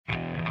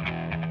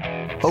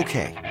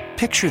Okay,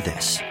 picture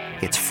this.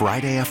 It's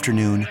Friday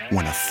afternoon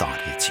when a thought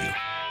hits you.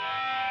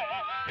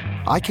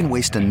 I can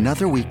waste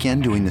another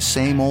weekend doing the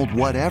same old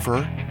whatever,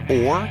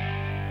 or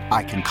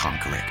I can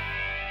conquer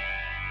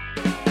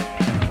it.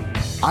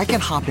 I can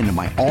hop into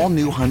my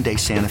all-new Hyundai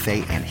Santa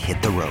Fe and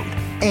hit the road.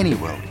 Any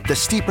road. The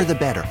steeper, the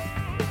better.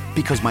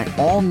 Because my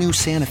all-new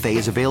Santa Fe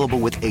is available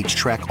with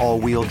H-Track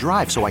all-wheel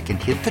drive, so I can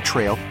hit the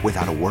trail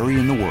without a worry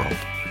in the world.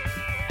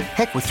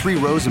 Heck, with 3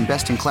 rows and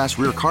best-in-class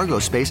rear cargo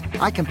space,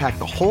 I can pack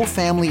the whole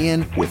family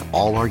in with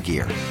all our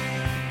gear.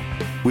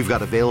 We've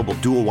got available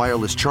dual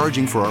wireless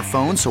charging for our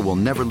phones, so we'll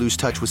never lose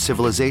touch with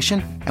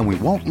civilization, and we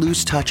won't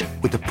lose touch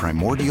with the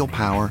primordial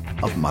power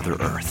of Mother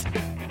Earth.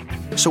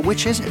 So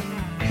which is it?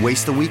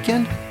 Waste the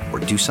weekend or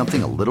do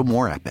something a little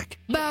more epic?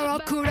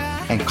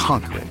 And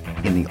conquer it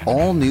in the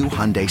all-new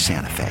Hyundai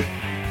Santa Fe.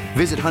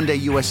 Visit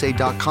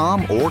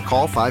HyundaiUSA.com or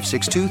call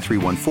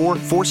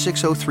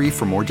 562-314-4603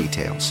 for more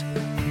details.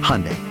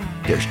 Hyundai,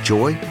 there's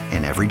joy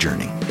in every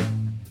journey.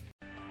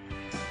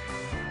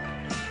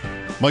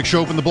 Mike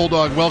Schopp and the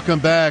Bulldog, welcome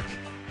back.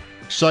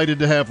 Excited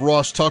to have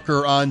Ross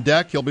Tucker on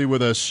deck. He'll be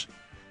with us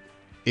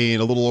in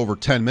a little over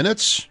 10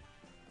 minutes.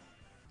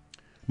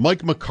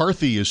 Mike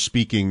McCarthy is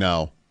speaking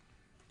now.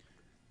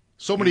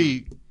 So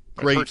many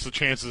great... That hurts the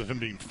chances of him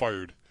being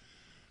fired.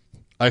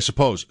 I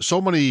suppose. So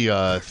many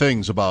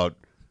things about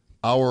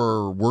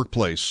our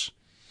workplace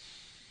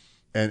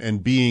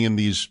and being in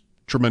these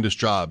tremendous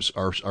jobs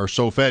are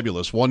so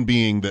fabulous. One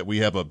being that we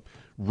have a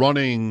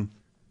running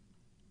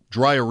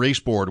dry erase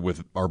board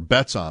with our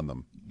bets on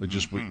them. We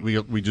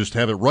just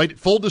have it right,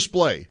 full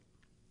display.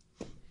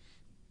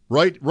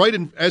 Right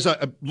in, as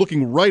I'm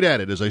looking right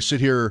at it as I sit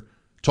here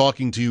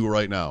talking to you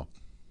right now.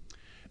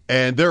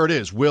 And there it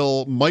is.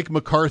 Will Mike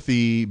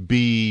McCarthy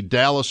be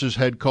Dallas's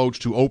head coach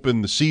to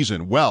open the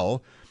season?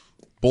 Well,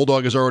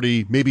 Bulldog has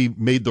already maybe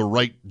made the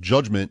right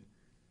judgment.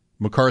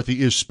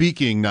 McCarthy is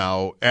speaking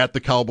now at the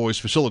Cowboys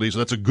facility, so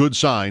that's a good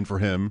sign for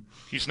him.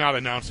 He's not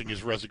announcing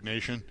his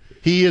resignation.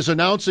 He is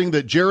announcing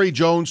that Jerry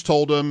Jones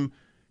told him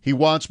he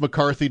wants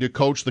McCarthy to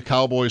coach the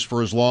Cowboys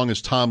for as long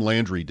as Tom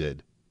Landry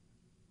did.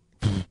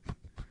 That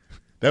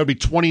would be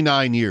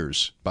 29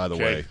 years, by the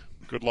way.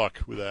 Good luck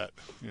with that.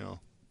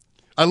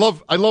 I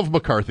love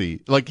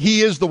McCarthy. Like,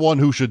 he is the one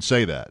who should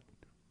say that.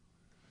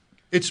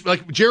 It's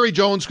like Jerry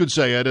Jones could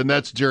say it, and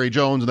that's Jerry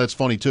Jones, and that's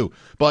funny too.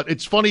 But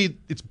it's funny,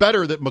 it's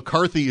better that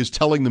McCarthy is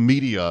telling the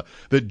media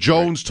that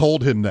Jones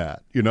told him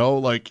that,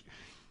 like,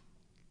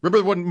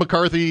 remember when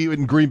McCarthy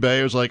in Green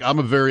Bay was like, I'm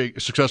a very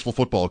successful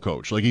football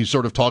coach. Like, he's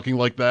sort of talking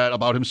like that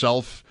about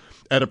himself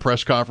at a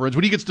press conference.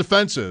 When he gets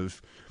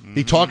defensive,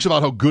 he talks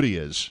about how good he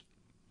is.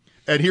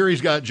 And here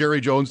he's got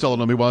Jerry Jones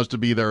telling him he wants to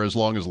be there as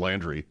long as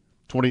Landry.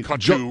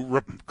 Cut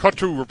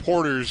to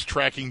reporters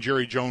tracking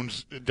Jerry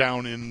Jones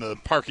down in the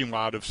parking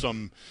lot of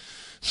some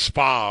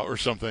spa or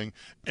something,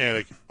 and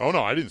like, oh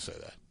no, I didn't say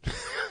that.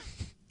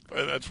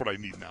 That's what I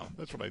need now.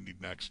 That's what I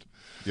need next.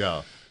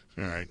 Yeah. All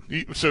right.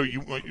 So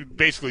you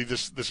basically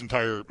this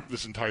entire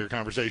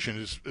conversation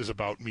is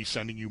about me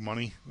sending you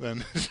money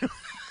then.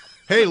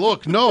 Hey,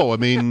 look, no, I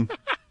mean,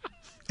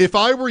 if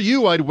I were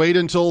you, I'd wait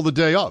until the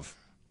day of.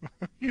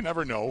 You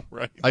never know,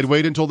 right? I'd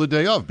wait until the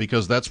day of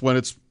because that's when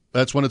it's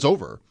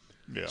over.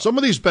 Yeah. Some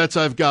of these bets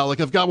I've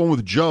got one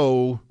with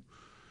Joe,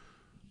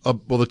 the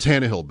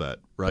Tannehill bet,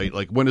 right?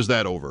 Like, when is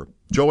that over?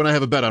 Joe and I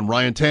have a bet on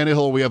Ryan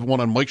Tannehill. We have one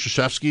on Mike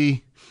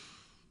Krzyzewski.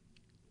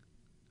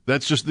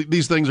 That's just,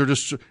 these things are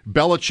just,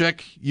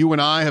 Belichick, you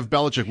and I have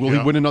Belichick. Will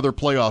he win another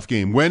playoff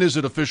game? When is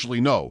it officially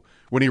no?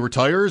 When he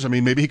retires? I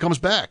mean, maybe he comes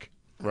back.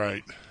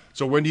 Right.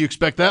 So when do you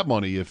expect that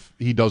money if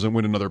he doesn't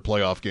win another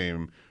playoff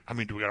game? I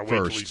mean, do we got to wait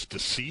until he's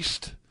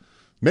deceased?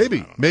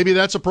 Maybe. Maybe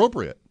that's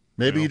appropriate.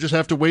 Maybe you just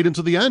have to wait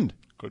until the end.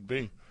 Could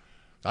be.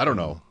 I don't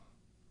know.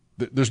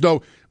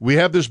 We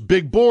have this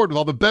big board with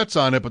all the bets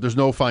on it, but there's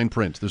no fine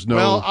print. There's no.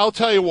 Well, I'll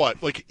tell you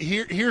what. Like,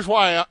 here's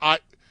why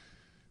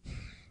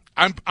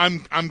I'm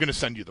going to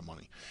send you the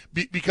money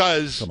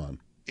because. Come on.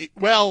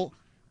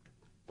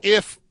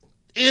 If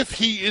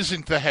he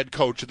isn't the head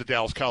coach of the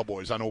Dallas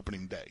Cowboys on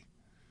opening day,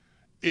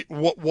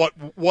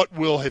 what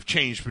will have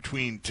changed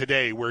between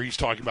today, where he's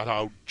talking about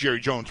how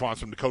Jerry Jones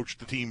wants him to coach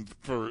the team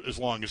for as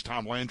long as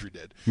Tom Landry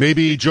did?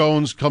 Maybe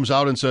Jones comes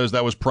out and says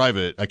that was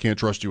private. I can't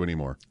trust you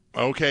anymore.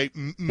 Okay,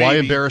 maybe. Why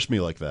embarrass me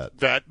like that?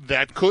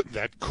 That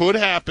could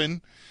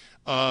happen.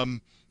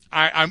 I'm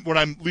what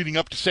I'm leading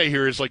up to say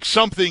here is, like,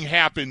 something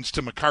happens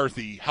to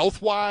McCarthy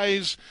health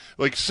wise,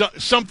 like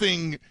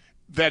something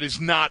that is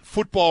not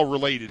football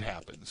related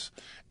happens,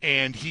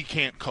 and he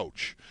can't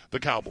coach the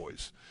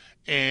Cowboys.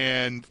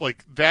 And,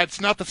 like,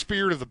 that's not the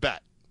spirit of the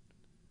bet.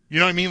 You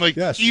know what I mean? Like,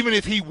 yes. Even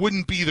if he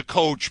wouldn't be the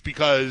coach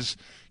because,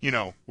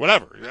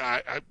 whatever,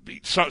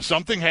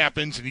 something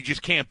happens and he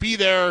just can't be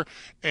there,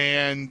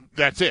 and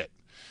that's it.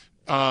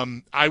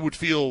 I would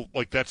feel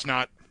like that's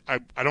not – I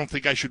don't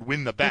think I should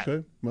win the bet.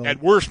 Okay, well,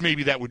 at worst,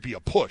 maybe that would be a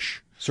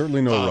push.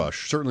 Certainly no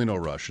rush. Certainly no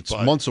rush. It's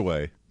months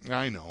away.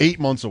 I know. 8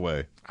 months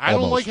away. I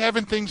don't like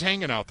having things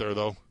hanging out there,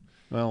 though.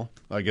 Well,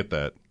 I get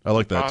that. I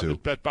like that,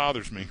 too. That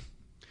bothers me.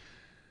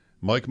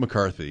 Mike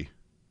McCarthy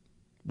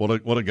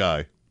What a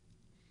guy.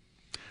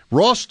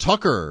 Ross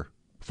Tucker,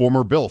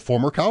 former Bill,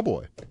 former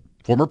Cowboy,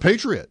 former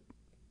Patriot.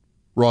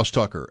 Ross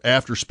Tucker.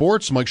 After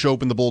sports, Mike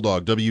Schopp and the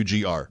Bulldog,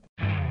 WGR.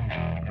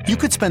 You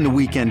could spend the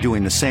weekend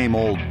doing the same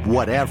old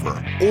whatever,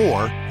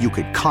 or you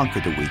could conquer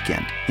the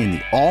weekend in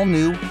the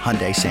all-new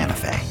Hyundai Santa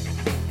Fe.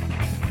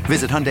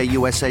 Visit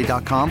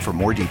HyundaiUSA.com for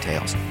more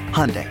details.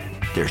 Hyundai,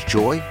 there's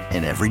joy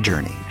in every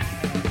journey.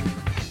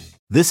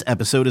 This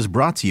episode is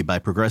brought to you by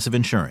Progressive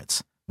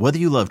Insurance. Whether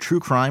you love true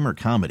crime or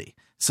comedy,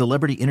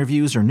 celebrity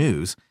interviews or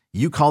news,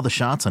 you call the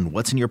shots on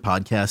what's in your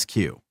podcast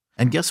queue.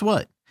 And guess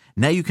what?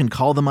 Now you can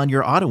call them on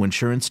your auto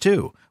insurance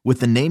too with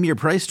the Name Your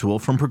Price tool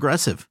from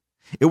Progressive.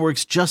 It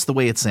works just the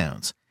way it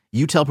sounds.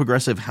 You tell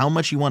Progressive how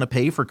much you want to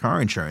pay for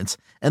car insurance,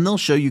 and they'll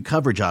show you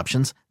coverage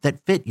options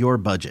that fit your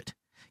budget.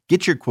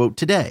 Get your quote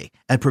today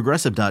at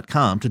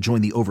Progressive.com to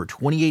join the over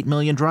 28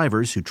 million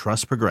drivers who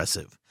trust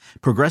Progressive.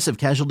 Progressive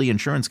Casualty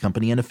Insurance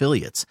Company and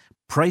Affiliates.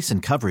 Price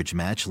and coverage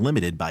match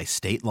limited by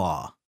state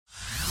law.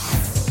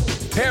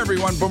 Hey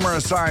everyone, Boomer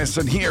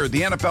Esiason here.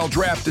 The NFL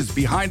Draft is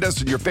behind us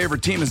and your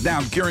favorite team is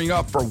now gearing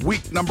up for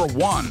week number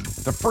 1.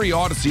 The free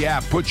Odyssey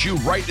app puts you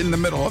right in the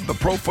middle of the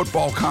pro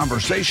football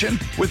conversation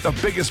with the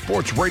biggest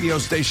sports radio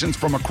stations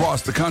from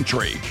across the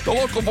country. The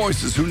local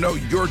voices who know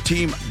your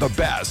team the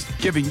best,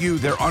 giving you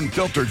their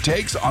unfiltered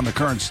takes on the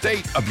current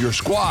state of your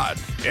squad.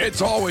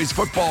 It's always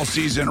football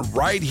season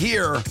right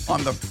here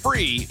on the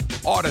free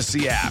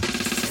Odyssey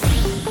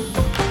app.